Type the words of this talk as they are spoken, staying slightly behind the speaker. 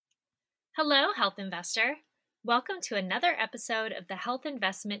Hello, Health Investor. Welcome to another episode of the Health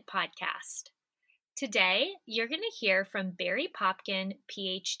Investment Podcast. Today, you're going to hear from Barry Popkin,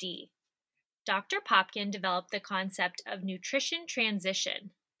 PhD. Dr. Popkin developed the concept of nutrition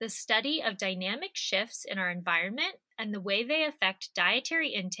transition, the study of dynamic shifts in our environment and the way they affect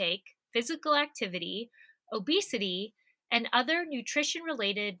dietary intake, physical activity, obesity, and other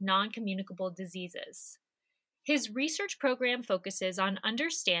nutrition-related non-communicable diseases. His research program focuses on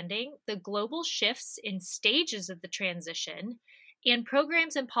understanding the global shifts in stages of the transition and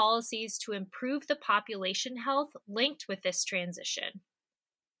programs and policies to improve the population health linked with this transition.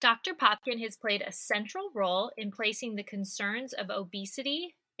 Dr. Popkin has played a central role in placing the concerns of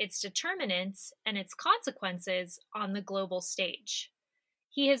obesity, its determinants, and its consequences on the global stage.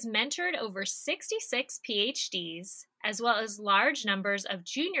 He has mentored over 66 PhDs, as well as large numbers of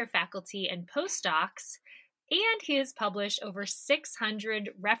junior faculty and postdocs, and he has published over 600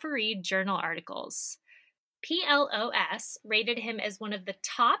 refereed journal articles. PLOS rated him as one of the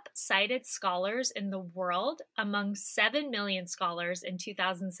top cited scholars in the world among 7 million scholars in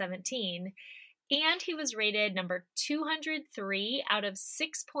 2017, and he was rated number 203 out of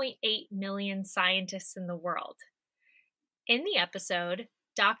 6.8 million scientists in the world. In the episode,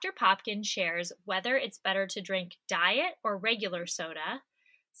 Dr. Popkin shares whether it's better to drink diet or regular soda,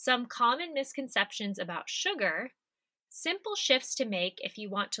 some common misconceptions about sugar, simple shifts to make if you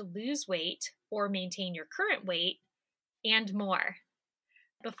want to lose weight or maintain your current weight, and more.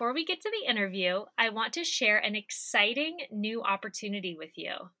 Before we get to the interview, I want to share an exciting new opportunity with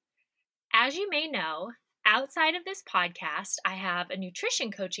you. As you may know, outside of this podcast, I have a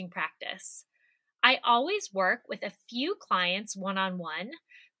nutrition coaching practice. I always work with a few clients one-on-one,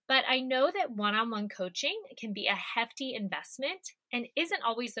 but I know that one-on-one coaching can be a hefty investment and isn't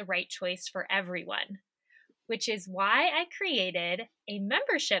always the right choice for everyone, which is why I created a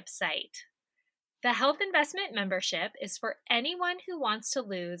membership site. The Health Investment membership is for anyone who wants to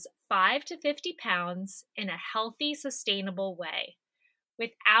lose 5 to 50 pounds in a healthy, sustainable way,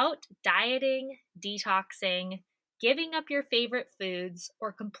 without dieting, detoxing, giving up your favorite foods,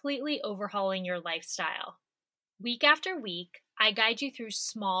 or completely overhauling your lifestyle. Week after week, I guide you through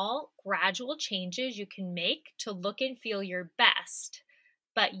small, gradual changes you can make to look and feel your best,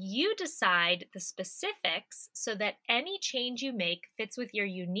 but you decide the specifics so that any change you make fits with your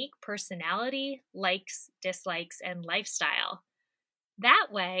unique personality, likes, dislikes, and lifestyle. That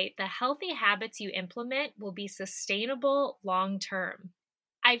way, the healthy habits you implement will be sustainable long-term.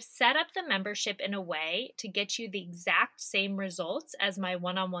 I've set up the membership in a way to get you the exact same results as my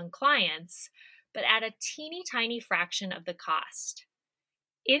one-on-one clients, but at a teeny tiny fraction of the cost.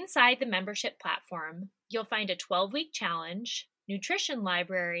 Inside the membership platform, you'll find a 12-week challenge, nutrition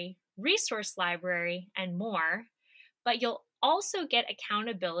library, resource library, and more, but you'll also get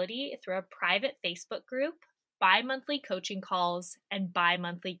accountability through a private Facebook group, bi-monthly coaching calls, and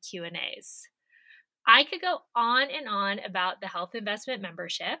bi-monthly Q&As. I could go on and on about the Health Investment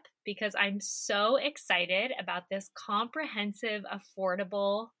membership because I'm so excited about this comprehensive,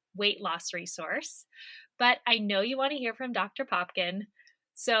 affordable weight loss resource, but I know you want to hear from Dr. Popkin.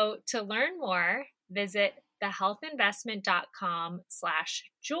 So to learn more, visit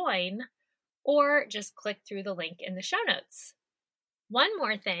thehealthinvestment.com/join or just click through the link in the show notes. One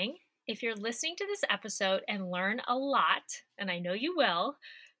more thing, if you're listening to this episode and learn a lot, and I know you will,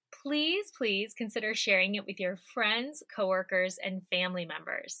 please consider sharing it with your friends, coworkers, and family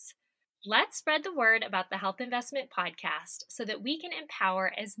members. Let's spread the word about the Health Investment Podcast so that we can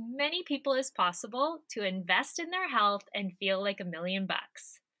empower as many people as possible to invest in their health and feel like $1 million.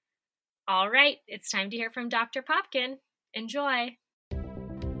 All right, it's time to hear from Dr. Popkin. Enjoy.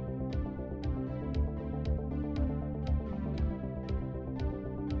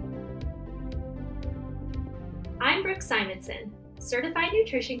 I'm Brooke Simonson, certified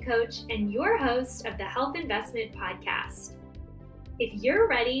nutrition coach and your host of the Health Investment Podcast. If you're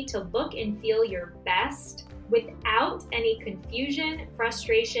ready to look and feel your best without any confusion,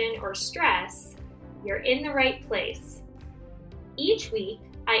 frustration, or stress, you're in the right place. Each week,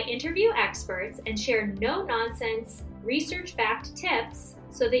 I interview experts and share no-nonsense, research-backed tips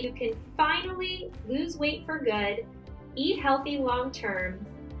so that you can finally lose weight for good, eat healthy long-term,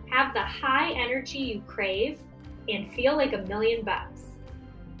 have the high energy you crave, and feel like $1 million.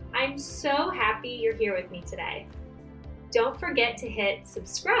 I'm so happy you're here with me today. Don't forget to hit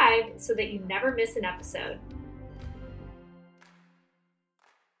subscribe so that you never miss an episode.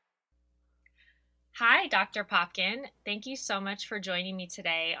 Hi, Dr. Popkin. Thank you so much for joining me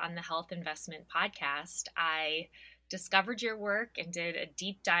today on the Health Investment Podcast. I discovered your work and did a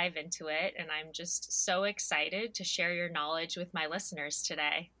deep dive into it, and I'm just so excited to share your knowledge with my listeners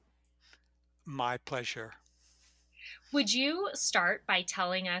today. My pleasure. Would you start by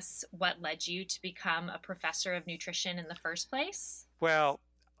telling us what led you to become a professor of nutrition in the first place? Well,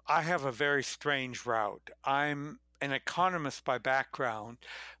 I have a very strange route. I'm an economist by background,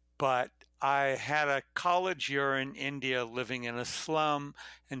 but I had a college year in India living in a slum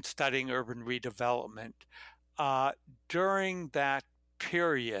and studying urban redevelopment. Uh, During that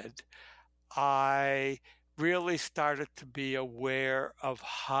period, I really started to be aware of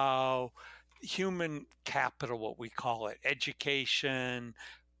how human capital, what we call it, education,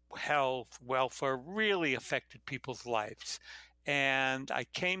 health, welfare, really affected people's lives. And I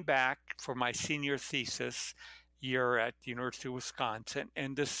came back for my senior thesis year at the University of Wisconsin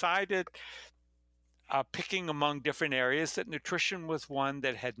and decided, picking among different areas, that nutrition was one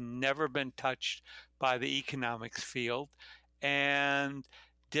that had never been touched by the economics field, and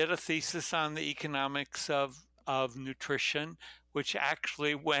did a thesis on the economics of nutrition, which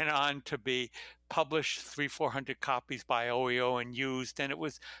actually went on to be published 400 copies by OEO and used. And it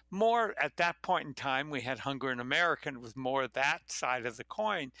was more at that point in time, we had Hunger in America, and it was more that side of the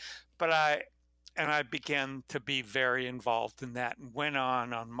coin. But I began to be very involved in that and went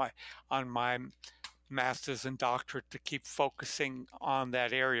on my master's and doctorate to keep focusing on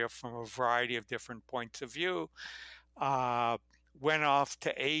that area from a variety of different points of view. Uh, Went off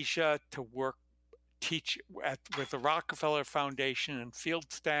to Asia to work, teach with the Rockefeller Foundation and field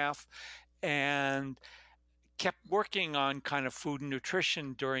staff, and kept working on kind of food and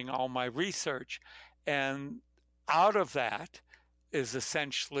nutrition during all my research. And out of that is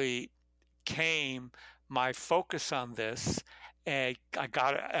essentially came my focus on this. And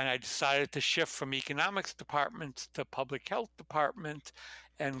I decided to shift from economics departments to public health department,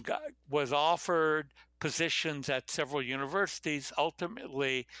 and was offered positions at several universities.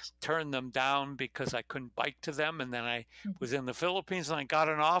 Ultimately, turned them down because I couldn't bike to them. And then I was in the Philippines, and I got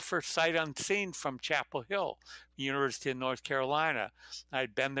an offer sight unseen from Chapel Hill, University of North Carolina.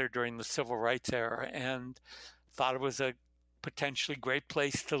 I'd been there during the civil rights era and thought it was a potentially great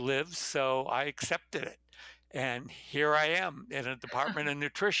place to live, so I accepted it. And here I am in a department of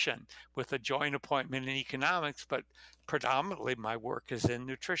nutrition with a joint appointment in economics, but predominantly my work is in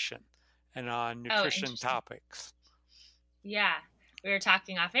nutrition and on Oh, nutrition interesting. topics. Yeah. We were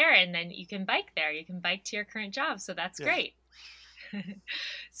talking off air, and then you can bike there. You can bike to your current job. So that's Yeah. great.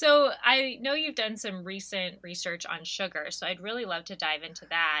 So I know you've done some recent research on sugar. So I'd really love to dive into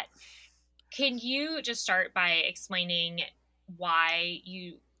that. Can you just start by explaining why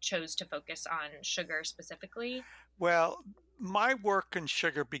you chose to focus on sugar specifically? Well, my work in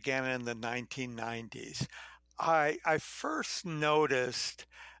sugar began in the 1990s. I first noticed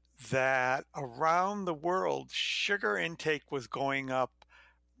that around the world, sugar intake was going up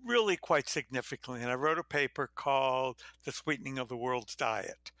really quite significantly. And I wrote a paper called The Sweetening of the World's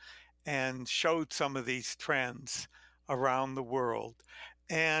Diet and showed some of these trends around the world.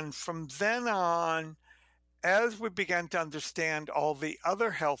 And from then on, as we began to understand all the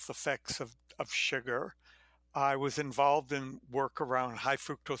other health effects of sugar, I was involved in work around high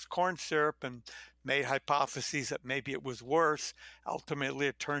fructose corn syrup and made hypotheses that maybe it was worse. Ultimately,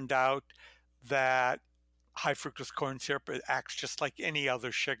 it turned out that high fructose corn syrup acts just like any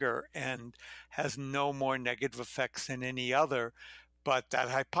other sugar and has no more negative effects than any other. But that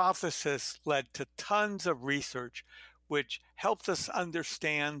hypothesis led to tons of research, which helps us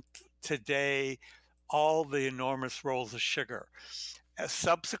understand today all the enormous roles of sugar.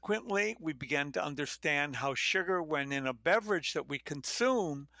 Subsequently, we began to understand how sugar, when in a beverage that we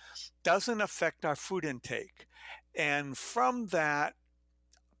consume, doesn't affect our food intake. And from that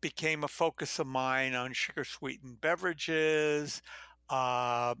became a focus of mine on sugar sweetened beverages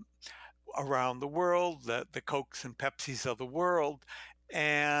uh, around the world, the Cokes and Pepsis of the world,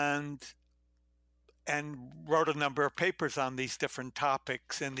 and wrote a number of papers on these different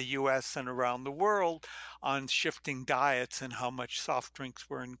topics in the US and around the world on shifting diets and how much soft drinks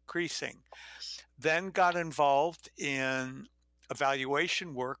were increasing. Then got involved in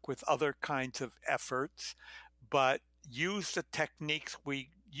evaluation work with other kinds of efforts, but used the techniques we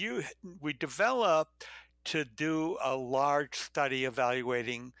developed to do a large study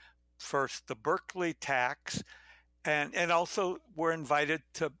evaluating first the Berkeley tax, and also were invited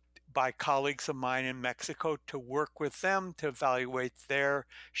to by colleagues of mine in Mexico to work with them to evaluate their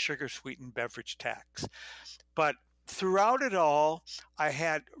sugar sweetened beverage tax. But throughout it all, I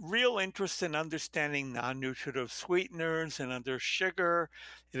had real interest in understanding non-nutritive sweeteners and under sugar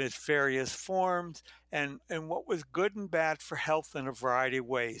in its various forms, and what was good and bad for health in a variety of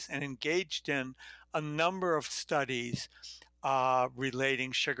ways, and engaged in a number of studies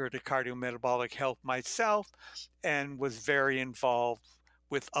relating sugar to cardiometabolic health myself, and was very involved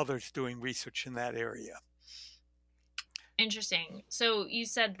with others doing research in that area. Interesting. So you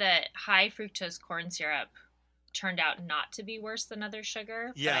said that high fructose corn syrup turned out not to be worse than other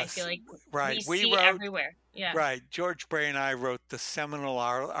sugar, but I feel Yes, like right. we We see it wrote, everywhere. Yeah. right. George Bray and I wrote the seminal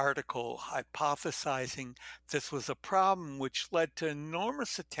article hypothesizing this was a problem, which led to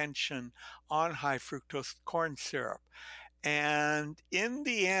enormous attention on high fructose corn syrup. And in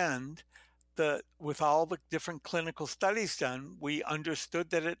the end, with all the different clinical studies done, we understood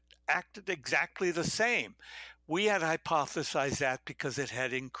that it acted exactly the same. We had hypothesized that because it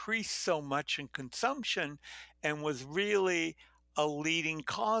had increased so much in consumption and was really a leading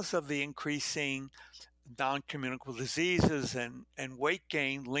cause of the increasing non-communicable diseases and weight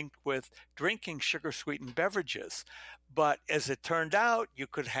gain linked with drinking sugar sweetened beverages. But as it turned out, you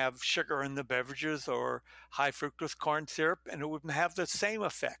could have sugar in the beverages or high fructose corn syrup, and it wouldn't have the same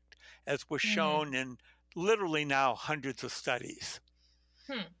effect as was Hmm. shown in literally now hundreds of studies.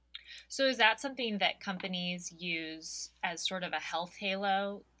 Hmm. So is that something that companies use as sort of a health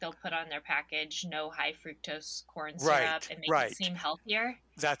halo? They'll put on their package no high fructose corn syrup Right, and make it right. seem healthier?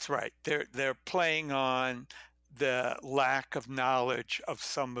 That's right. They're playing on the lack of knowledge of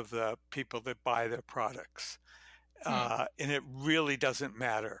some of the people that buy their products. Hmm. And it really doesn't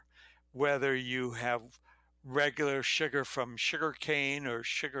matter whether you have regular sugar from sugar cane or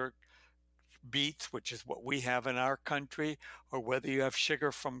sugar beets, which is what we have in our country, or whether you have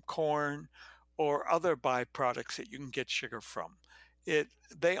sugar from corn or other byproducts that you can get sugar from.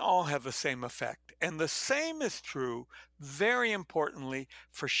 They all have the same effect. And the same is true, very importantly,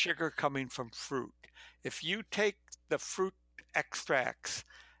 for sugar coming from fruit. If you take the fruit extracts,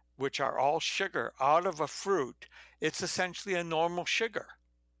 which are all sugar, out of a fruit, it's essentially a normal sugar.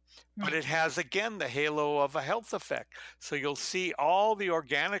 But Hmm. it has, again, the halo of a health effect. So you'll see all the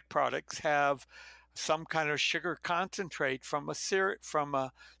organic products have some kind of sugar concentrate from from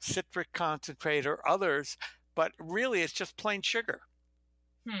a citric concentrate or others, but really it's just plain sugar.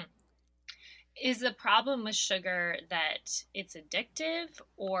 Hmm. Is the problem with sugar that it's addictive,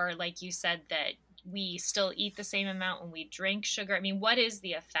 or like you said, that we still eat the same amount when we drink sugar? I mean, what is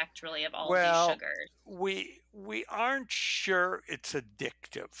the effect really of all of these Well, sugars? we aren't sure it's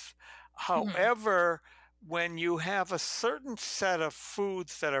addictive. Hmm. However, when you have a certain set of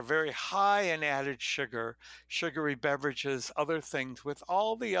foods that are very high in added sugar, sugary beverages, other things, with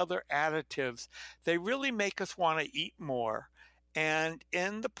all the other additives, they really make us want to eat more. And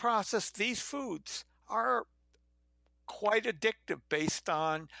in the process, these foods are quite addictive based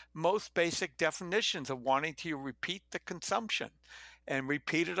on most basic definitions of wanting to repeat the consumption and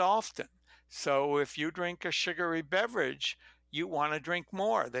repeat it often. So if you drink a sugary beverage, you want to drink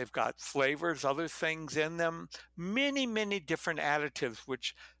more. They've got flavors, other things in them, many different additives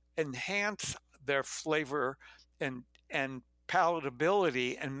which enhance their flavor and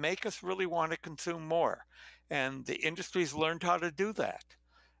palatability and make us really want to consume more. And the industry's learned how to do that.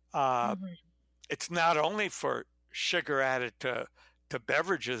 Uh, Hmm. it's not only for sugar added to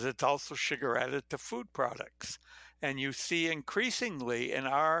beverages, it's also sugar added to food products. And you see increasingly in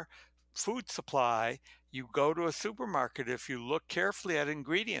our food supply, you go to a supermarket, if you look carefully at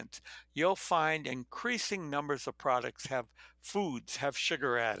ingredients, you'll find increasing numbers of products have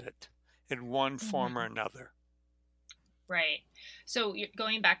sugar added in one form or Hmm. another. Right. So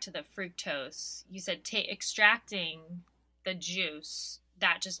going back to the fructose, you said extracting the juice,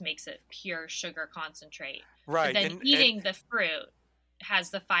 that just makes it pure sugar concentrate. But Right. then And eating the fruit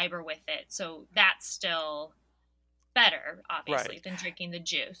has the fiber with it. So that's still better, right. obviously, than drinking the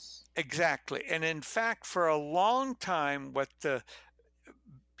juice. Exactly. And in fact, for a long time, what the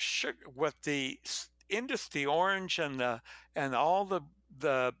industry, orange and all the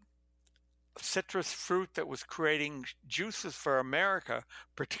citrus fruit that was creating juices for America,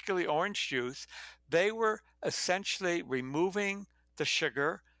 particularly orange juice, they were essentially removing the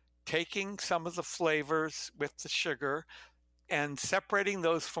sugar, taking some of the flavors with the sugar and separating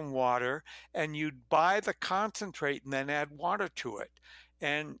those from water, and you'd buy the concentrate and then add water to it.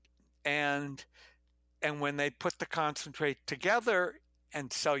 And and and when they put the concentrate together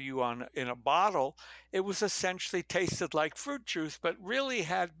and sell you on in a bottle, it was essentially tasted like fruit juice, but really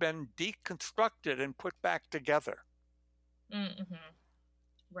had been deconstructed and put back together. Mm-hmm.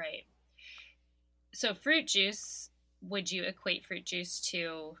 Right. So fruit juice, would you equate fruit juice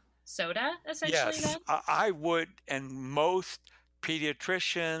to soda essentially Yes, then? I would, and most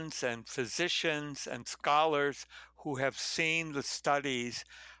pediatricians and physicians and scholars who have seen the studies,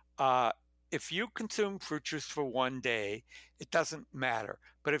 uh, if you consume fruit juice for one day, it doesn't matter.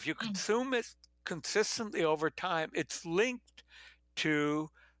 But if you Hmm. consume it consistently over time, it's linked to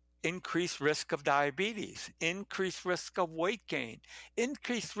increased risk of diabetes, increased risk of weight gain,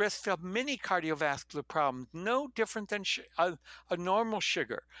 increased risk of many cardiovascular problems, no different than a normal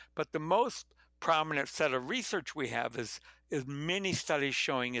sugar. But the most prominent set of research we have is many studies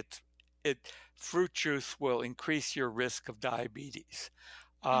showing it fruit juice will increase your risk of diabetes.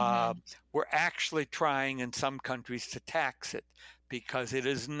 Uh, Mm-hmm. we're actually trying in some countries to tax it because it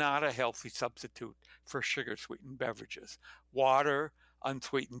is not a healthy substitute for sugar sweetened beverages. Water,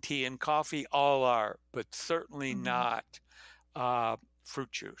 unsweetened tea, and coffee all are, but certainly Mm-hmm. not uh,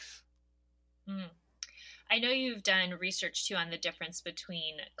 fruit juice. Mm. I know you've done research too on the difference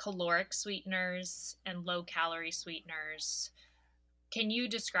between caloric sweeteners and low calorie sweeteners. Can you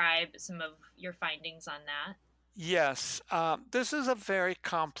describe some of your findings on that? Yes, this is a very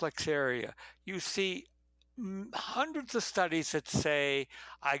complex area. You see hundreds of studies that say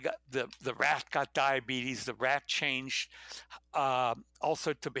I got the rat got diabetes, the rat changed all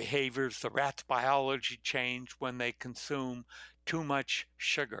sorts of behaviors, the rat's biology changed when they consume too much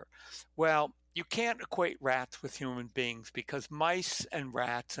sugar. Well, you can't equate rats with human beings because mice and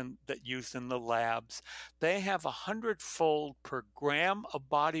rats that used in the labs, they have 100-fold per gram of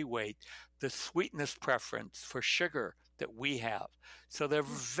body weight the sweetness preference for sugar that we have. So they're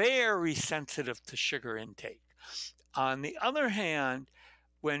very sensitive to sugar intake. On the other hand,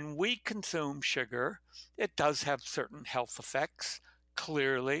 when we consume sugar, it does have certain health effects,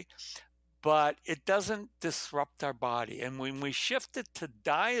 clearly, but it doesn't disrupt our body. And when we shift it to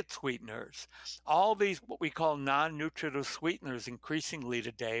diet sweeteners, all these what we call non-nutritive sweeteners increasingly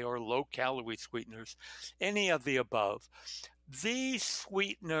today, or low-calorie sweeteners, any of the above, these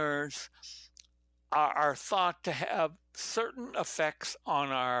sweeteners are thought to have certain effects on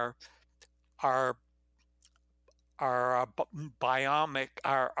our our biomic,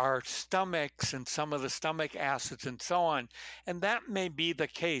 our stomachs and some of the stomach acids and so on. And that may be the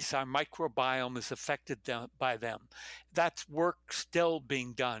case. Our microbiome is affected by them. That's work still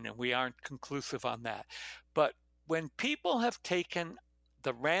being done, and we aren't conclusive on that. But when people have taken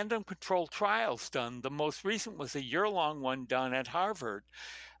the random control trials done, the most recent was a year-long one done at Harvard,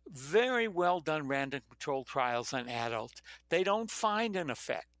 very well done random control trials on adults, they don't find an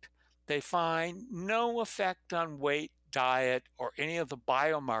effect. They find no effect on weight, diet, or any of the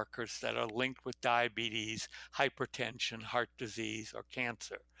biomarkers that are linked with diabetes, hypertension, heart disease, or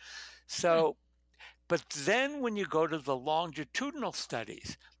cancer. Hmm. So, but then when you go to the longitudinal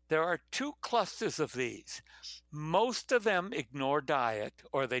studies, there are two clusters of these. Most of them ignore diet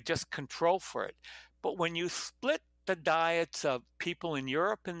or they just control for it. But when you split the diets of people in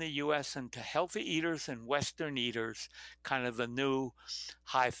Europe and the US into healthy eaters and Western eaters, kind of the new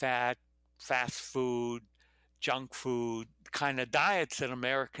high fat, fast food, junk food kind of diets that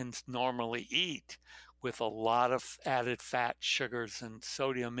Americans normally eat with a lot of added fat, sugars, and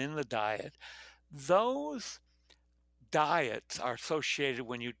sodium in the diet, those diets are associated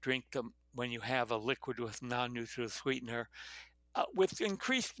when you drink them, when you have a liquid with non-nutritive sweetener, with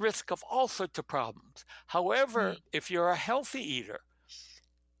increased risk of all sorts of problems. However, Mm. if you're a healthy eater,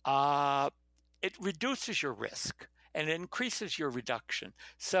 uh, it reduces your risk and it increases your reduction.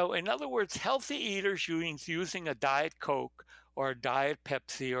 So, in other words, healthy eaters using a Diet Coke or a Diet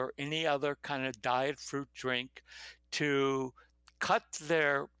Pepsi or any other kind of diet fruit drink to cut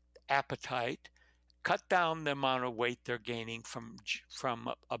their appetite, cut down the amount of weight they're gaining from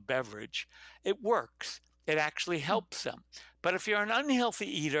a beverage, it works. It actually helps them. But if you're an unhealthy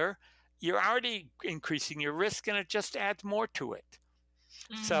eater, you're already increasing your risk and it just adds more to it.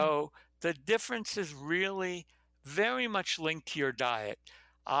 Mm-hmm. So the difference is really very much linked to your diet.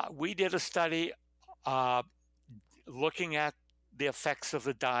 We did a study uh, looking at the effects of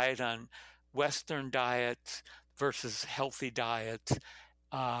the diet on Western diets versus healthy diets.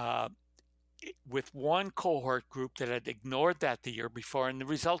 Uh, with one cohort group that had ignored that the year before, and the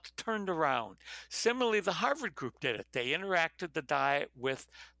results turned around. Similarly, the Harvard group did it. They interacted the diet with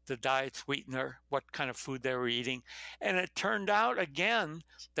the diet sweetener, what kind of food they were eating, and it turned out again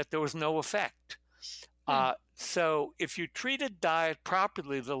that there was no effect. Hmm. So if you treated diet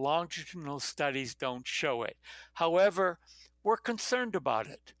properly, the longitudinal studies don't show it. However, we're concerned about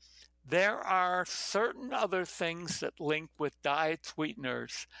it. There are certain other things that link with diet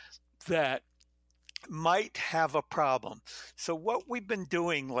sweeteners that might have a problem. So what we've been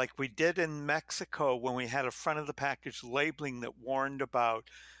doing, like we did in Mexico when we had a front of the package labeling that warned about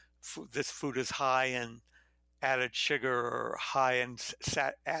this food is high in added sugar or high in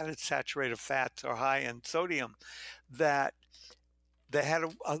added saturated fats or high in sodium, that they had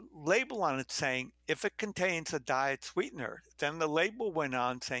a label on it saying if it contains a diet sweetener, then the label went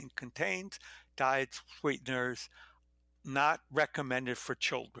on saying contains diet sweeteners not recommended for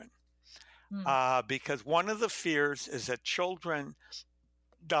children. Mm. Because one of the fears is that children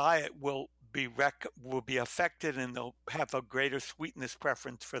diet will be affected and they'll have a greater sweetness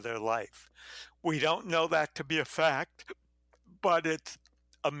preference for their life. We don't know that to be a fact, but it's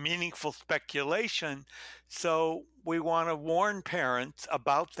a meaningful speculation. So we want to warn parents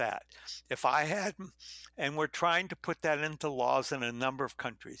about that. If I had, and we're trying to put that into laws in a number of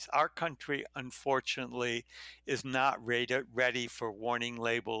countries. Our country, unfortunately, is not ready for warning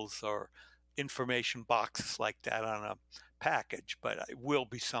labels or information boxes like that on a package, but it will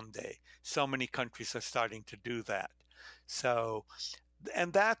be someday. So many countries are starting to do that. So,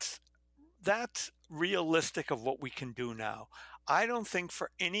 and that's realistic of what we can do now. I don't think for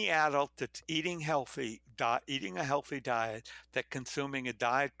any adult that's eating eating a healthy diet, that consuming a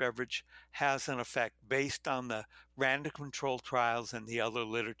diet beverage has an effect based on the random controlled trials and the other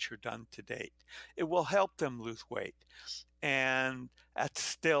literature done to date. It will help them lose weight. And that's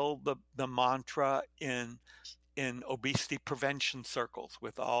still the mantra in obesity prevention circles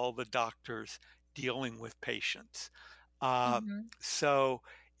with all the doctors dealing with patients. Uh, Mhm. so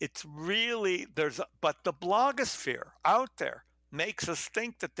it's really but the blogosphere out there makes us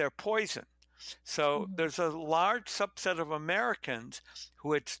think that they're poison. So Mhm. there's a large subset of Americans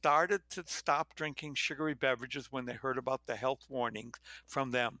who had started to stop drinking sugary beverages when they heard about the health warnings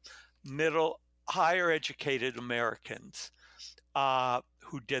from them. Higher educated Americans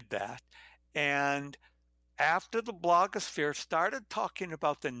who did that. And after the blogosphere started talking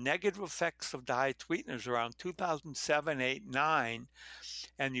about the negative effects of diet sweeteners around 2007, 8, 9,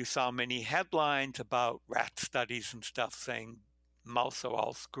 and you saw many headlines about rat studies and stuff saying mouse are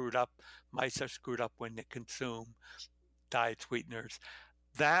all screwed up, mice are screwed up when they consume diet sweeteners.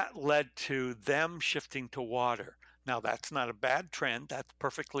 That led to them shifting to water. Now, that's not a bad trend, that's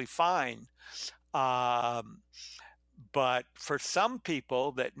perfectly fine. Um, but for some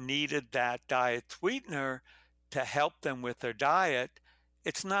people that needed that diet sweetener to help them with their diet,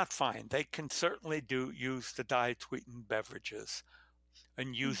 it's not fine. They can certainly use the diet sweetened beverages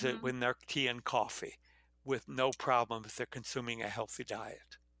and use it Mhm. with their tea and coffee with no problem if they're consuming a healthy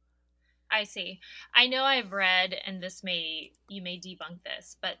diet. I see. I know I've read, and you may debunk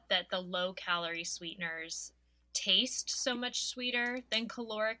this, but that the low calorie sweeteners taste so much sweeter than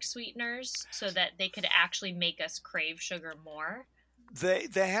caloric sweeteners so that they could actually make us crave sugar more. They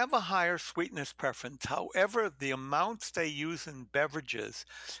have a higher sweetness preference. However, the amounts they use in beverages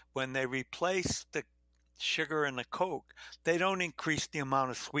when they replace the sugar in the Coke, they don't increase the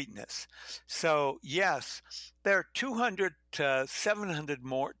amount of sweetness. So, yes, they're 200 to 700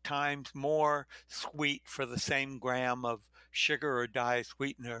 more times more sweet for the same gram of sugar or diet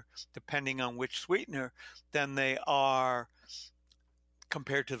sweetener, depending on which sweetener, than they are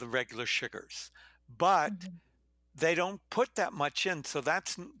compared to the regular sugars. But Mhm. they don't put that much in, so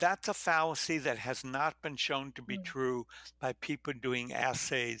that's a fallacy that has not been shown to be Mm. true by people doing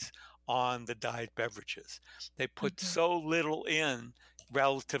assays on the diet beverages. They put Mhm. so little in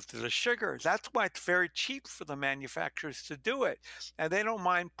relative to the sugar. That's why it's very cheap for the manufacturers to do it. And they don't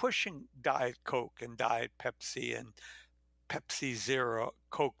mind pushing Diet Coke and Diet Pepsi and Pepsi Zero,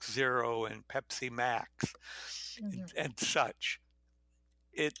 Coke Zero and Pepsi Max Mhm. and such.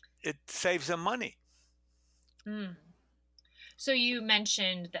 It saves them money. Mm. So you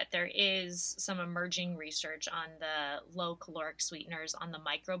mentioned that there is some emerging research on the low caloric sweeteners on the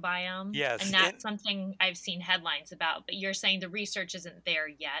microbiome, Yes, and that's something I've seen headlines about, but you're saying the research isn't there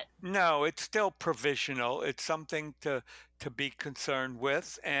yet. no, it's still provisional. It's something to be concerned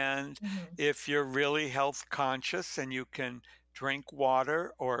with. And Mhm. if you're really health conscious and you can drink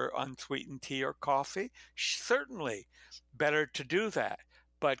water or unsweetened tea or coffee, certainly better to do that.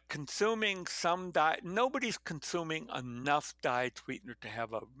 But consuming some diet, nobody's consuming enough diet sweetener to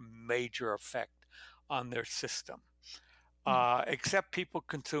have a major effect on their system, Mm. except people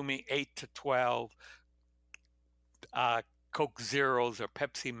consuming 8 to 12 uh, Coke Zeros or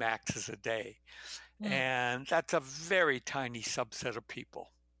Pepsi Maxes a day. Mm. And that's a very tiny subset of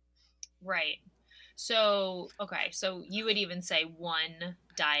people. Right. So, okay, so you would even say one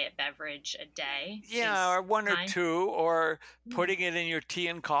diet beverage a day Yeah, is or one or fine. two, or Mm. putting it in your tea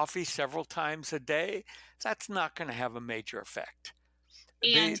and coffee several times a day, that's not going to have a major effect.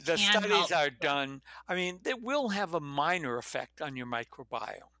 And The can studies help. are done, I mean, they will have a minor effect on your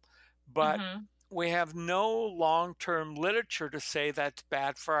microbiome, but Mm-hmm. we have no long-term literature to say that's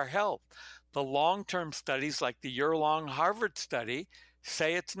bad for our health. The long-term studies, like the year-long Harvard study,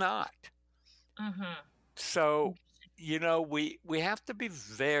 say it's not. Mm-hmm. So, we have to be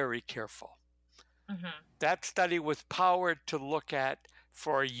very careful. Mm-hmm. That study was powered to look at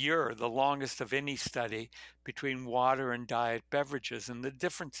for a year, the longest of any study, between water and diet beverages and the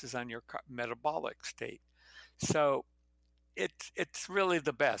differences on your metabolic state. So it's really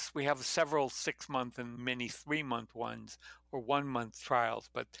the best. We have several 6-month and many 3-month ones or 1-month trials,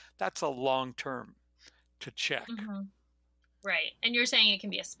 but that's a long term to check. Mm-hmm. Right. And you're saying it can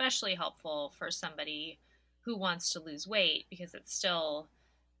be especially helpful for somebody who wants to lose weight because it's still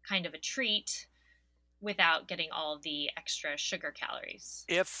kind of a treat without getting all of the extra sugar calories.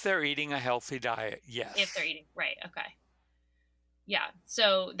 If they're eating a healthy diet, If they're yes. eating, right. Okay. Yeah.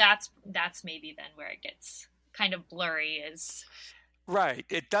 So that's maybe then where it gets kind of blurry is Right.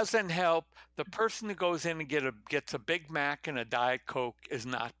 It doesn't help. The person who goes in and gets a Big Mac and a Diet Coke is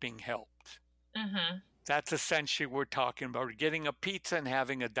not being helped. uh-huh. That's essentially what we're talking about, getting a pizza and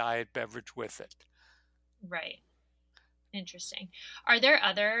having a diet beverage with it. Right. Interesting. Are there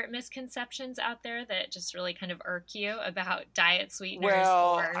other misconceptions out there that just really kind of irk you about diet sweeteners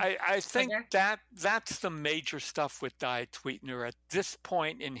Well, or I think sugar? that's the major stuff with diet sweetener at this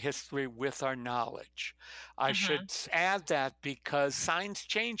point in history with our knowledge. I Uh-huh. should add that because science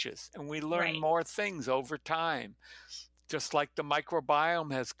changes and we learn Right. more things over time. Just like the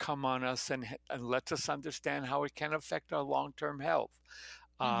microbiome has come on us and lets us understand how it can affect our long-term health.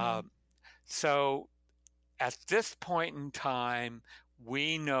 Mm-hmm. Uh, so at this point in time,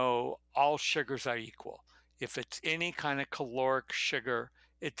 we know all sugars are equal. If it's any kind of caloric sugar,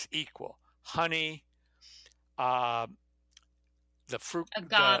 it's equal. Honey, uh, the fruit,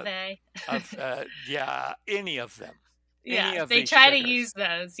 Agave. yeah, any of them, any Yeah, of they these try to sugars. use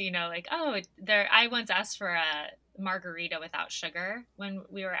those, like, oh, there I once asked for a margarita without sugar when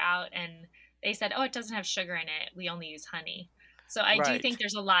we were out and they said, "Oh, it doesn't have sugar in it. We only use honey." So I do think Right.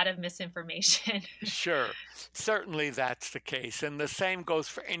 there's a lot of misinformation. Sure. Certainly that's the case. And the same goes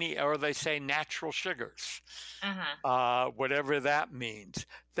for any, or they say natural sugars, Uh-huh. whatever that means.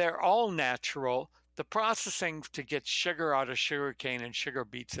 They're all natural. The processing to get sugar out of sugarcane and sugar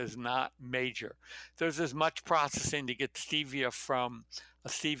beets is not major. There's as much processing to get stevia from a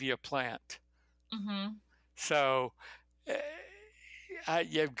stevia plant. Mhm. So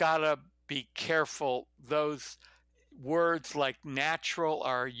you've got to be careful. Those words like natural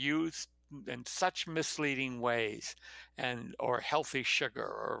are used in such misleading ways, and or healthy sugar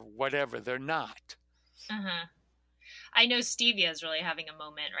or whatever. They're not. Uh-huh. I know stevia is really having a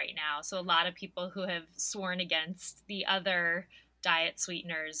moment right now. So a lot of people who have sworn against the other diet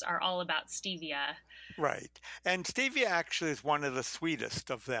sweeteners are all about stevia. Right. And stevia actually is one of the sweetest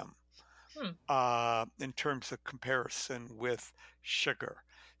of them Hmm. in terms of comparison with sugar.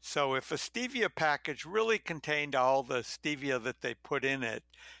 So if a stevia package really contained all the stevia that they put in it,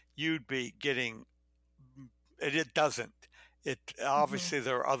 you'd be getting it doesn't. It Mhm. obviously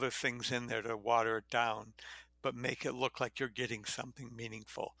there are other things in there to water it down, but make it look like you're getting something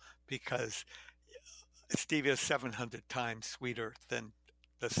meaningful because stevia is 700 times sweeter than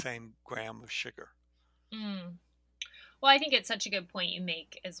the same gram of sugar. Mm. Well, I think it's such a good point you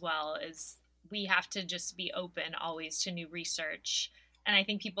make as well is we have to just be open always to new research. And I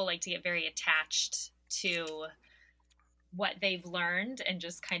think people like to get very attached to what they've learned and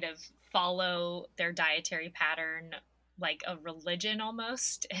just kind of follow their dietary pattern like a religion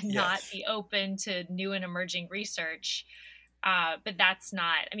almost and not Yes, be open to new and emerging research. But that's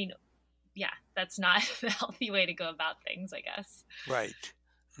not, I mean, yeah, that's not the healthy way to go about things, I guess. right.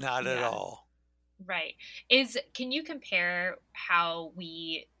 Not at Yeah. all. Right. Can you compare how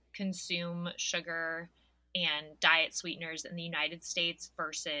we consume sugar and diet sweeteners in the United States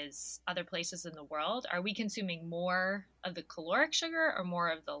versus other places in the world? Are we consuming more of the caloric sugar or more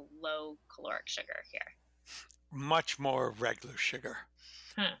of the low caloric sugar here? Much more regular sugar.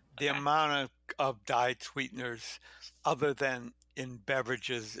 Huh. The Okay. amount of diet sweeteners other than in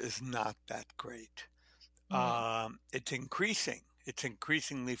beverages is not that great. Mm. It's increasing. It's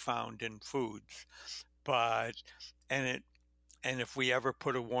increasingly found in foods, but and it and if we ever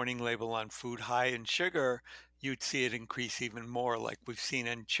put a warning label on food high in sugar, you'd see it increase even more, like we've seen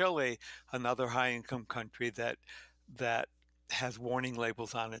in Chile, another high-income country that has warning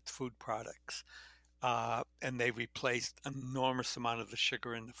labels on its food products. And they replaced an enormous amount of the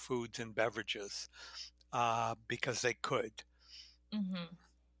sugar in the foods and beverages because they could. Hmm.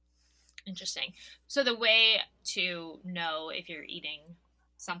 Interesting. So the way to know if you're eating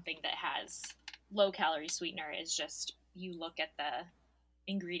something that has low calorie sweetener is just you look at the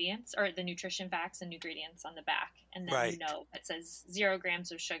ingredients or the nutrition facts and ingredients on the back, and then you Right, know it says 0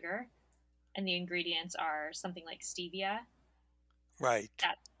 grams of sugar, and the ingredients are something like stevia. right.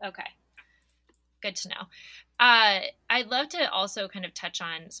 That okay, good to know. I'd love to also kind of touch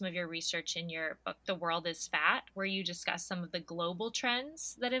on some of your research in your book, The World is Fat, where you discuss some of the global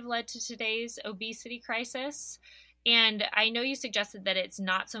trends that have led to today's obesity crisis. And I know you suggested that it's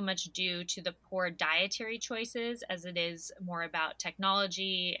not so much due to the poor dietary choices as it is more about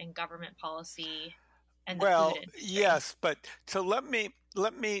technology and government policy and the food Well, industry. yes, but so let me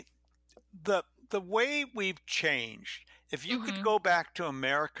the way we've changed. If you could Mm-hmm. go back to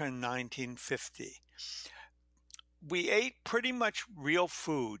America in 1950, we ate pretty much real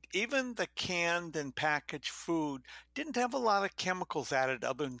food. Even the canned and packaged food didn't have a lot of chemicals added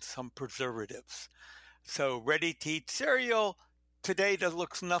other than some preservatives. So ready to eat cereal today that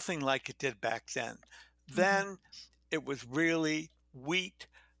looks nothing like it did back then. Mm-hmm. Then it was really wheat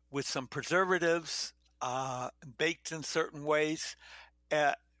with some preservatives, baked in certain ways,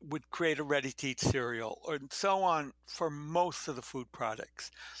 uh, would create a ready to eat cereal, or so on for most of the food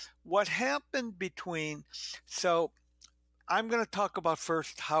products. What happened between, so I'm going to talk about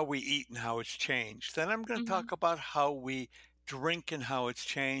first how we eat and how it's changed. Then I'm going to Mm-hmm. talk about how we drink and how it's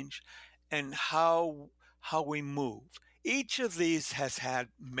changed, and how we move. Each of these has had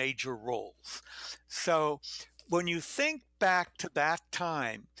major roles. So when you think back to that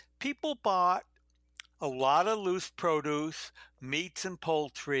time, people bought a lot of loose produce, meats and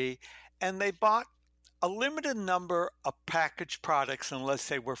poultry, and they bought a limited number of packaged products unless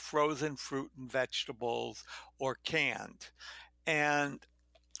they were frozen fruit and vegetables or canned. And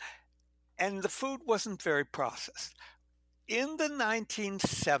and the food wasn't very processed. In the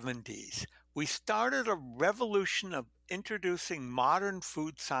 1970s, we started a revolution of introducing modern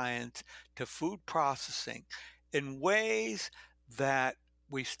food science to food processing in ways that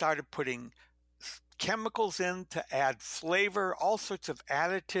we started putting chemicals in to add flavor, all sorts of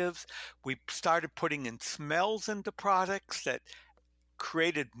additives. We started putting in smells into products that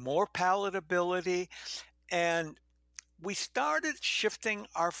created more palatability. And we started shifting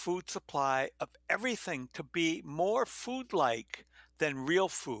our food supply of everything to be more food like than real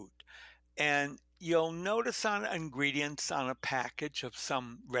food. And you'll notice on ingredients on a package of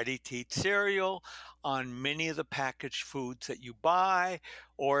some ready to eat cereal, on many of the packaged foods that you buy,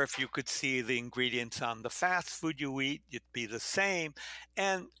 or if you could see the ingredients on the fast food you eat, it'd be the same.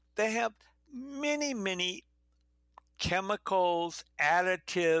 And they have many, many chemicals,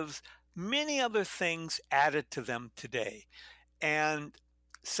 additives, many other things added to them today. And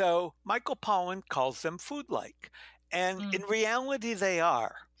so Michael Pollan calls them food like. And in Mm. reality, they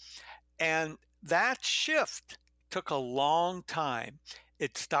are. And that shift took a long time.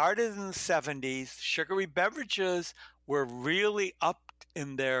 It started in the 70s. Sugary beverages were really up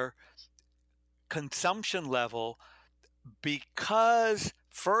in their consumption level because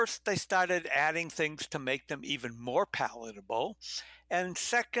first they started adding things to make them even more palatable. And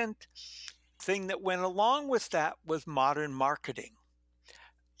second thing that went along with that was modern marketing.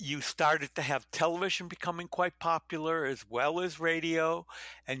 You started to have television becoming quite popular as well as radio,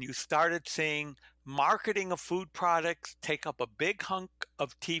 and you started seeing marketing of food products take up a big hunk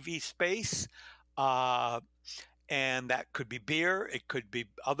of TV space. Uh, and that could be beer, it could be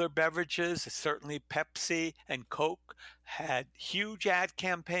other beverages. Certainly, Pepsi and Coke had huge ad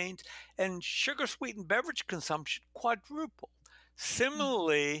campaigns, and sugar sweetened beverage consumption quadrupled. Mm.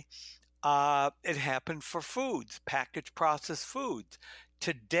 Similarly, it happened for foods, packaged processed foods.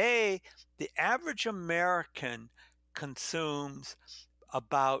 Today, the average American consumes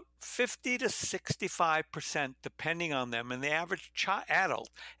about 50 to 65%, depending on them, and the average adult,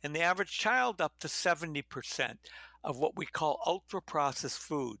 and the average child up to 70% of what we call ultra processed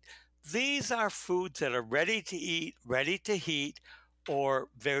food. These are foods that are ready to eat, ready to heat, or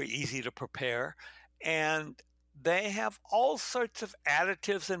very easy to prepare. And they have all sorts of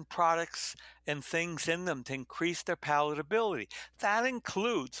additives and products and things in them to increase their palatability. That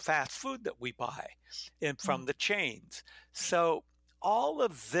includes fast food that we buy Mm. from the chains. So all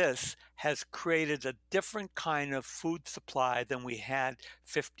of this has created a different kind of food supply than we had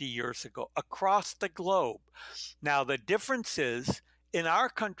 50 years ago across the globe. Now, the difference is in our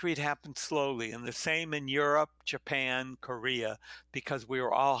country, it happened slowly, and the same in Europe, Japan, Korea, because we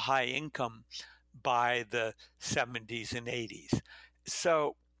were all high income by the 70s and 80s.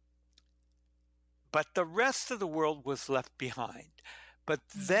 So, but the rest of the world was left behind. But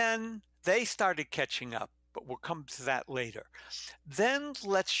Mm. then they started catching up, but we'll come to that later. Then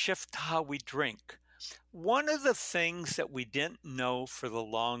let's shift to how we drink. One of the things that we didn't know for the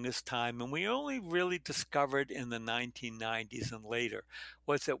longest time, and we only really discovered in the 1990s and later,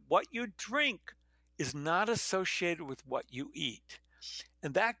 was that what you drink is not associated with what you eat.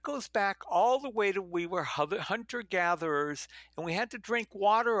 And that goes back all the way to we were hunter-gatherers and we had to drink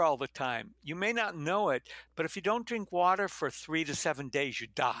water all the time. You may not know it, but if you don't drink water for 3 to 7 days, you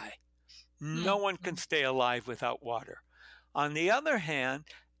die. No one can stay alive without water. On the other hand,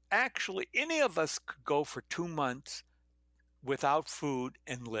 actually, any of us could go for 2 months without food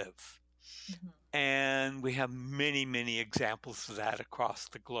and live. And we have many, many examples of that across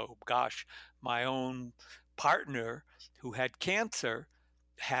the globe. Gosh, my own partner who had cancer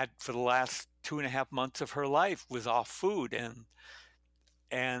had for the last 2.5 months of her life was off food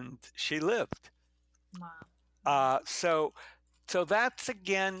and she lived. Wow. So that's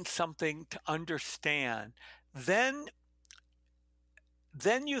again something to understand. Then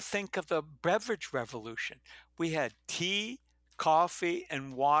you think of the beverage revolution. We had tea, coffee,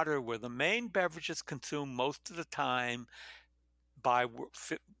 and water were the main beverages consumed most of the time by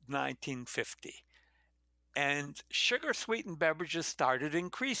 1950. And sugar-sweetened beverages started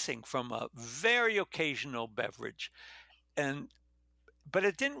increasing from a very occasional beverage. But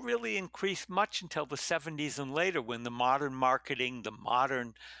it didn't really increase much until the 70s and later when the modern marketing, the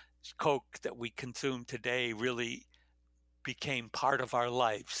modern Coke that we consume today really became part of our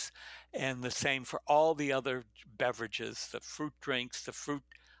lives. And the same for all the other beverages, the fruit drinks,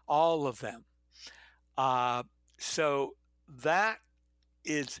 all of them. So that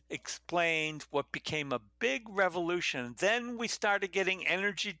is explained what became a big revolution. Then we started getting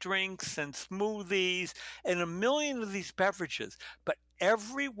energy drinks and smoothies and a million of these beverages. But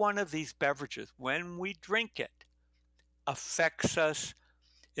every one of these beverages, when we drink it, affects us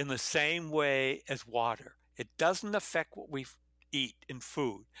in the same way as water. It doesn't affect what we eat in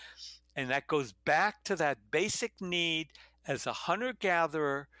food. And that goes back to that basic need as a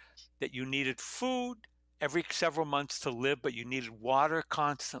hunter-gatherer that you needed food every several months to live, but you needed water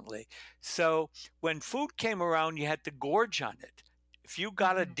constantly. So when food came around, you had to gorge on it. If you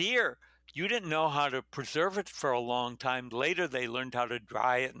got a deer, you didn't know how to preserve it for a long time. Later, they learned how to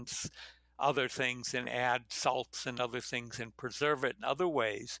dry it and other things and add salts and other things and preserve it in other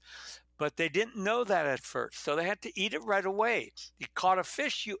ways. But they didn't know that at first, so they had to eat it right away. You caught a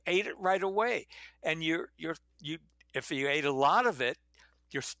fish, you ate it right away. And if you ate a lot of it,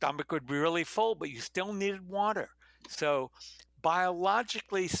 your stomach would be really full, but you still needed water. So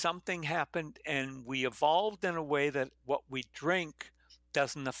biologically, something happened and we evolved in a way that what we drink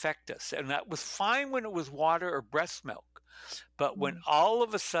doesn't affect us. And that was fine when it was water or breast milk. But when all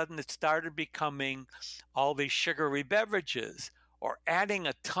of a sudden it started becoming all these sugary beverages or adding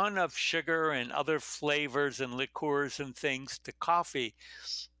a ton of sugar and other flavors and liqueurs and things to coffee,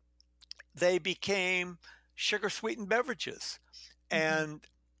 they became sugar-sweetened beverages. And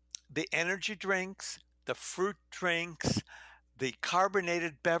the energy drinks, the fruit drinks, the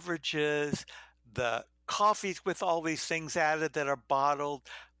carbonated beverages, the coffees with all these things added that are bottled,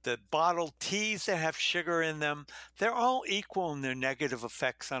 the bottled teas that have sugar in them, they're all equal in their negative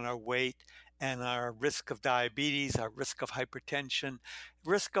effects on our weight and our risk of diabetes, our risk of hypertension,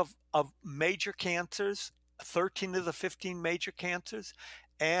 risk of major cancers, 13 of the 15 major cancers,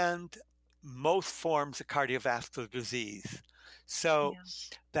 and most forms of cardiovascular disease. So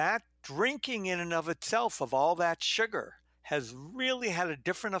that drinking in and of itself of all that sugar has really had a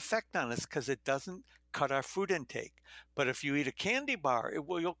different effect on us because it doesn't cut our food intake. But if you eat a candy bar,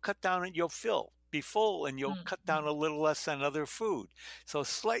 you'll cut down and you'll be full and you'll cut down a little less on other food. So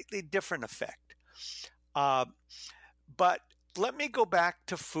slightly different effect. But let me go back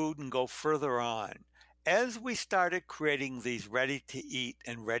to food and go further on. As we started creating these ready-to-eat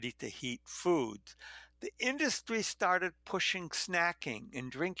and ready-to-heat foods, the industry started pushing snacking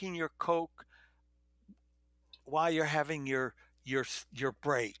and drinking your Coke while you're having your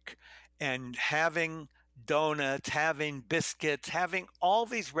break, and having donuts, having biscuits, having all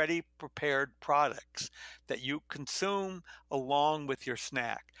these ready prepared products that you consume along with your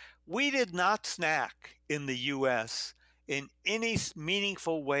snack. We did not snack in the US in any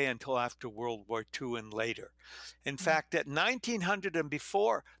meaningful way until after World War II and later. In fact, at 1900 and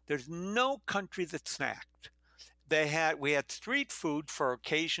before, there's no country that snacked. We had street food for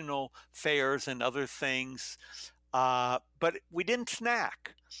occasional fairs and other things, but we didn't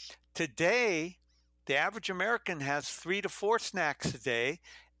snack. Today, the average American has 3 to 4 snacks a day,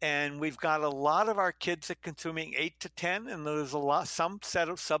 and we've got a lot of our kids are consuming 8 to 10, and there's some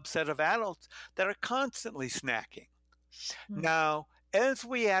subset of adults that are constantly snacking. Now, as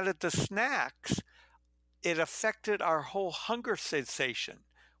we added the snacks, it affected our whole hunger sensation.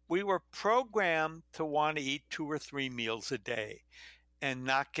 We were programmed to want to eat 2 or 3 meals a day and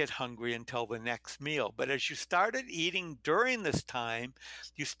not get hungry until the next meal. But as you started eating during this time,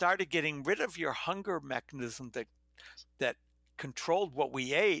 you started getting rid of your hunger mechanism that controlled what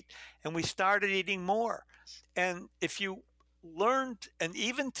we ate, and we started eating more. And if you learned, and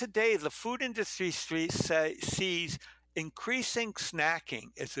even today, the food industry sees increasing snacking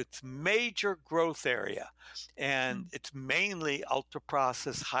as its major growth area. And it's mainly ultra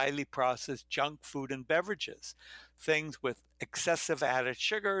processed, highly processed junk food and beverages, things with excessive added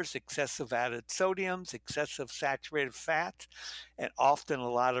sugars, excessive added sodiums, excessive saturated fats, and often a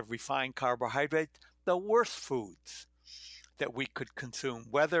lot of refined carbohydrates, the worst foods that we could consume,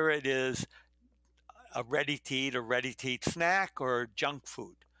 whether it is a ready-to-eat snack or junk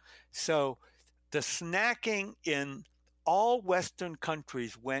food. So the snacking in all Western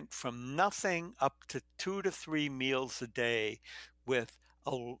countries went from nothing up to 2 to 3 meals a day, with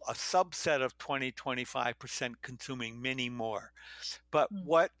a subset of 20-25% consuming many more. But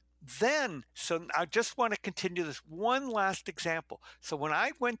what then, so I just want to continue this one last example. So when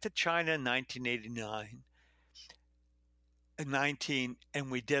I went to China in 1989,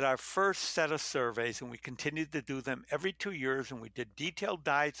 and we did our first set of surveys, and we continued to do them every 2 years, and we did detailed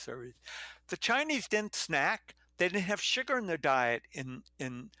diet surveys. The Chinese didn't snack. They didn't have sugar in their diet in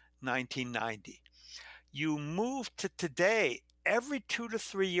 1990. You move to today, every 2 to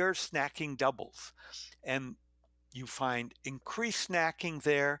 3 years, snacking doubles, and you find increased snacking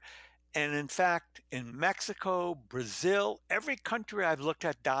there. And in fact, in Mexico, Brazil, every country I've looked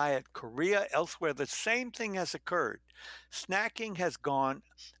at diet, Korea, elsewhere, the same thing has occurred. Snacking has gone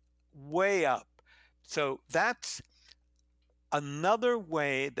way up. So that's another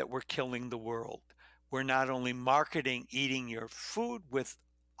way that we're killing the world. We're not only marketing eating your food with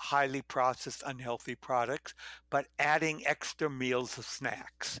highly processed, unhealthy products, but adding extra meals of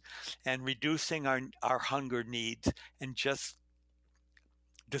snacks and reducing our hunger needs and just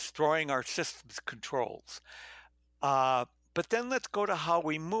destroying our system's controls. But then let's go to how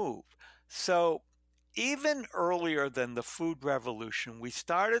we move. So even earlier than the food revolution, we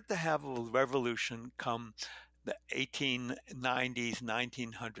started to have a revolution come the 1890s,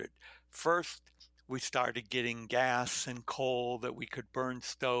 1900. First, we started getting gas and coal that we could burn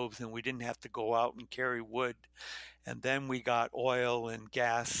stoves, and we didn't have to go out and carry wood. And then we got oil and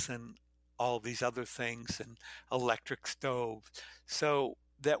gas and all these other things and electric stoves. So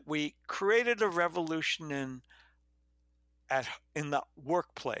that we created a revolution in the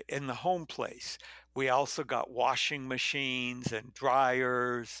workplace, in the home place. We also got washing machines and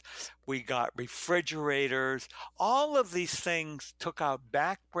dryers. We got refrigerators. All of these things took out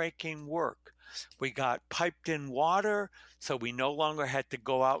back-breaking work. We got piped in water, so we no longer had to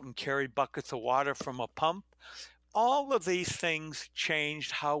go out and carry buckets of water from a pump. All of these things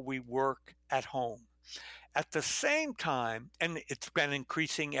changed how we work at home. At the same time, and it's been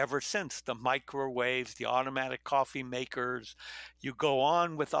increasing ever since, the microwaves, the automatic coffee makers, you go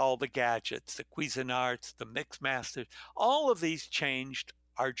on with all the gadgets, the Cuisinarts, the Mixmasters, all of these changed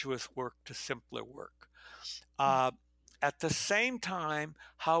arduous work to simpler work. At the same time,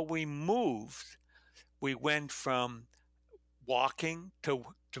 how we moved, we went from walking to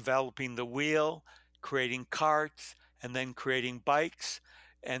developing the wheel, creating carts, and then creating bikes.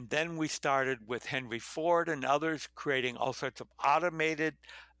 And then we started with Henry Ford and others creating all sorts of automated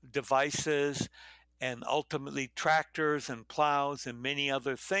devices and ultimately tractors and plows and many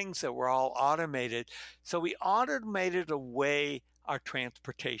other things that were all automated. So we automated away our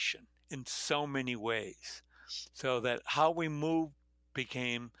transportation in so many ways so that how we move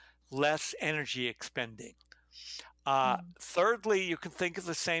became less energy expending. Thirdly, you can think of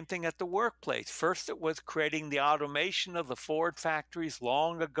the same thing at the workplace. First, it was creating the automation of the Ford factories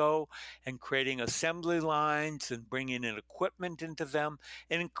long ago and creating assembly lines and bringing in equipment into them.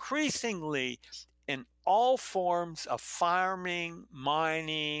 And increasingly, in all forms of farming,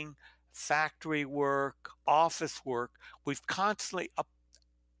 mining, factory work, office work, we've constantly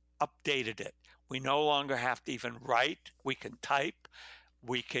updated it. We no longer have to even write. We can type.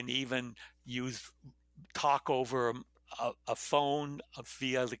 We can even talk over a phone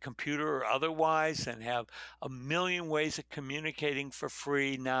via the computer or otherwise, and have a million ways of communicating for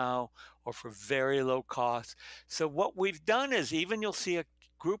free now or for very low cost. So what we've done is, even you'll see a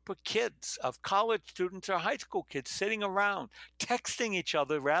group of kids, of college students or high school kids, sitting around texting each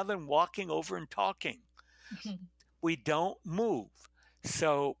other rather than walking over and talking. We don't move.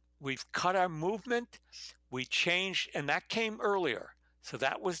 So we've cut our movement. We changed, and that came earlier. So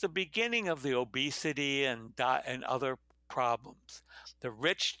that was the beginning of the obesity and other problems. The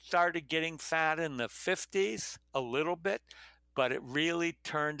rich started getting fat in the 50s a little bit, but it really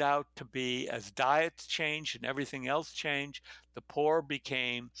turned out to be, as diets changed and everything else changed, the poor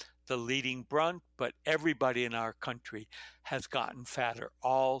became the leading brunt, but everybody in our country has gotten fatter.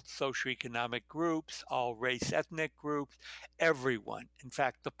 All socioeconomic groups, all race ethnic groups, everyone. In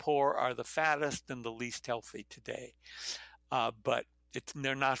fact, the poor are the fattest and the least healthy today. But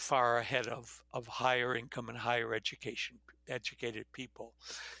they're not far ahead of higher income and higher educated people.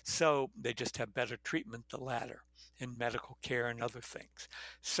 So they just have better treatment, the latter, in medical care and other things.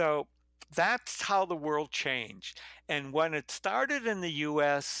 So that's how the world changed. And when it started in the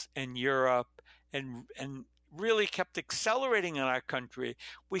US and Europe and really kept accelerating in our country,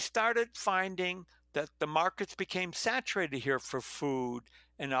 we started finding that the markets became saturated here for food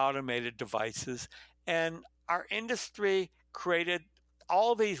and automated devices. And our industry created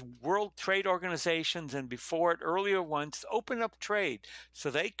all these world trade organizations, and before it earlier ones, open up trade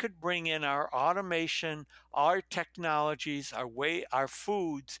so they could bring in our automation, our technologies, our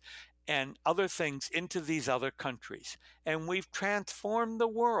foods and other things into these other countries. And we've transformed the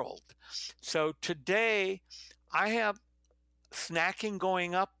world. So today I have snacking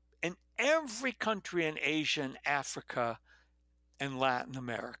going up in every country in Asia and Africa and Latin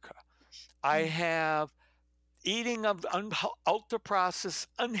America. I have eating of ultra processed,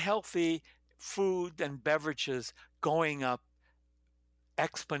 unhealthy food and beverages going up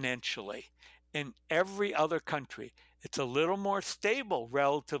exponentially in every other country. It's a little more stable,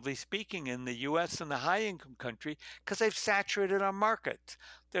 relatively speaking, in the US and the high income country because they've saturated our markets.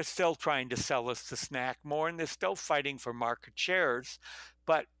 They're still trying to sell us to snack more and they're still fighting for market shares,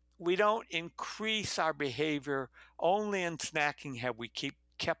 but we don't increase our behavior. Only in snacking have we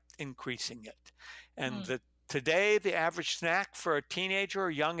kept increasing it. And today, the average snack for a teenager or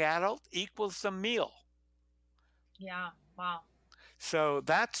young adult equals a meal. Yeah, wow. So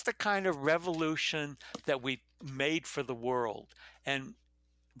that's the kind of revolution that we made for the world. And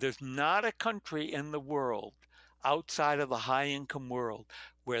there's not a country in the world outside of the high income world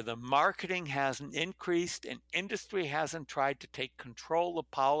where the marketing hasn't increased and industry hasn't tried to take control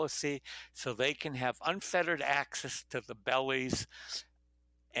of policy so they can have unfettered access to the bellies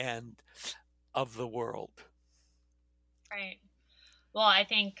and of the world. Right. Well, I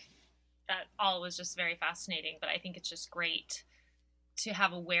think that all was just very fascinating, but I think it's just great to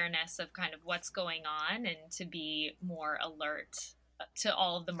have awareness of kind of what's going on and to be more alert to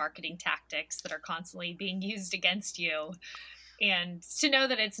all of the marketing tactics that are constantly being used against you, and to know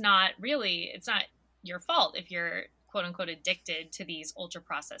that it's not your fault if you're quote unquote addicted to these ultra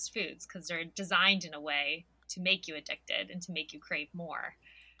processed foods, because they're designed in a way to make you addicted and to make you crave more.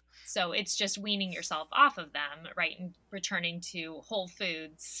 So it's just weaning yourself off of them, right, and returning to whole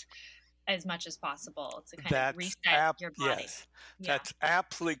foods as much as possible to kind of reset your body. Yes, that's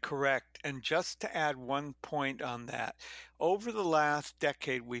absolutely correct. And just to add one point on that, over the last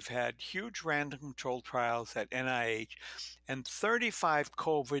decade, we've had huge random control trials at NIH and 35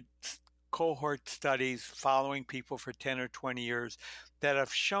 COVID cohort studies following people for 10 or 20 years that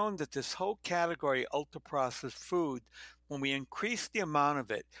have shown that this whole category, ultra processed food, when we increase the amount of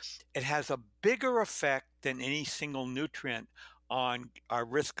it, it has a bigger effect than any single nutrient on our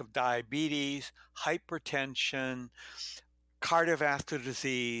risk of diabetes, hypertension, cardiovascular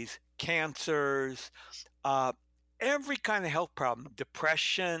disease, cancers, every kind of health problem,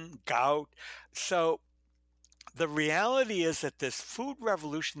 depression, gout. So the reality is that this food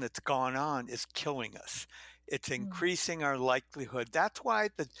revolution that's gone on is killing us. It's increasing our likelihood. That's why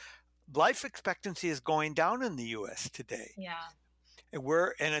the life expectancy is going down in the US today. Yeah.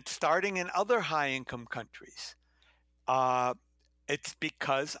 And it's starting in other high income countries. It's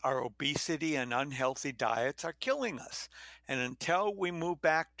because our obesity and unhealthy diets are killing us. And until we move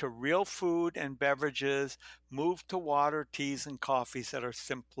back to real food and beverages, move to water, teas, and coffees that are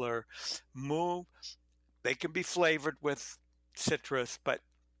simpler, they can be flavored with citrus, but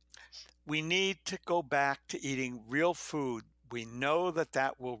we need to go back to eating real food. We know that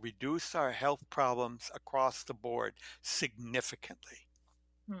that will reduce our health problems across the board significantly.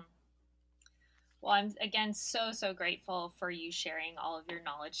 Well, I'm again so grateful for you sharing all of your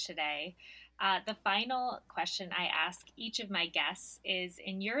knowledge today. The final question I ask each of my guests is,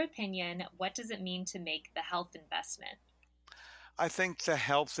 in your opinion, what does it mean to make the health investment? I think the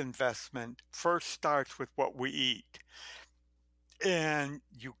health investment first starts with what we eat. And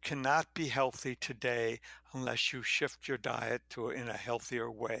you cannot be healthy today unless you shift your diet in a healthier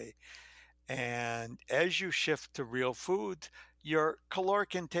way. And as you shift to real foods, your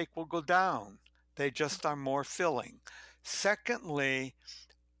caloric intake will go down. They just are more filling. Secondly,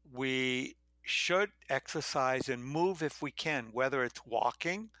 we should exercise and move if we can, whether it's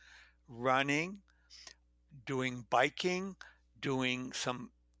walking, running, doing biking, doing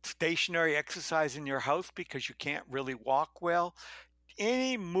some stationary exercise in your house because you can't really walk well.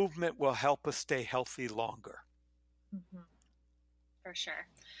 any movement will help us stay healthy longer. Mm-hmm. For sure.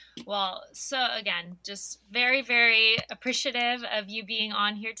 Well, so again, just very, very appreciative of you being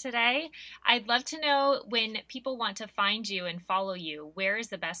on here today. I'd love to know, when people want to find you and follow you, where is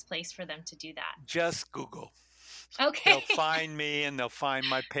the best place for them to do that? Just Google. Okay. They'll find me and they'll find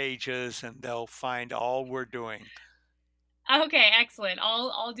my pages and they'll find all we're doing. Okay, excellent.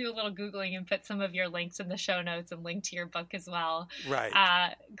 I'll do a little Googling and put some of your links in the show notes and link to your book as well.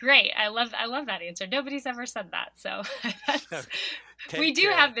 Right. Great. I love that answer. Nobody's ever said that. So we do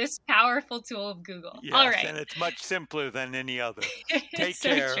care. have this powerful tool of Google. Yes, all right. And it's much simpler than any other. Take So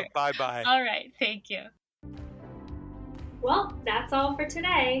care. true. Bye-bye. All right. Thank you. Well, that's all for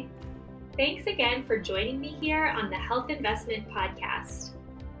today. Thanks again for joining me here on the Health Investment Podcast.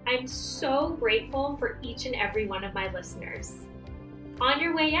 I'm so grateful for each and every one of my listeners. On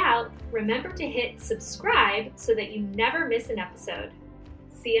your way out, remember to hit subscribe so that you never miss an episode.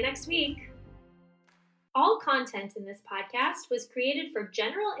 See you next week. All content in this podcast was created for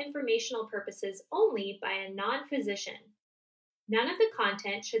general informational purposes only by a non-physician. None of the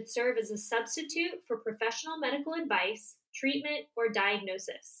content should serve as a substitute for professional medical advice, treatment, or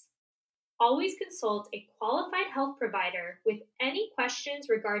diagnosis. Always consult a qualified health provider with any questions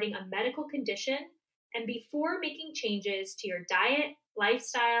regarding a medical condition and before making changes to your diet,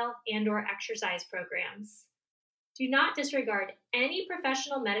 lifestyle, and/or exercise programs. Do not disregard any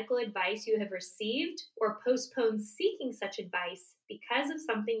professional medical advice you have received or postpone seeking such advice because of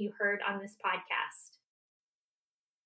something you heard on this podcast.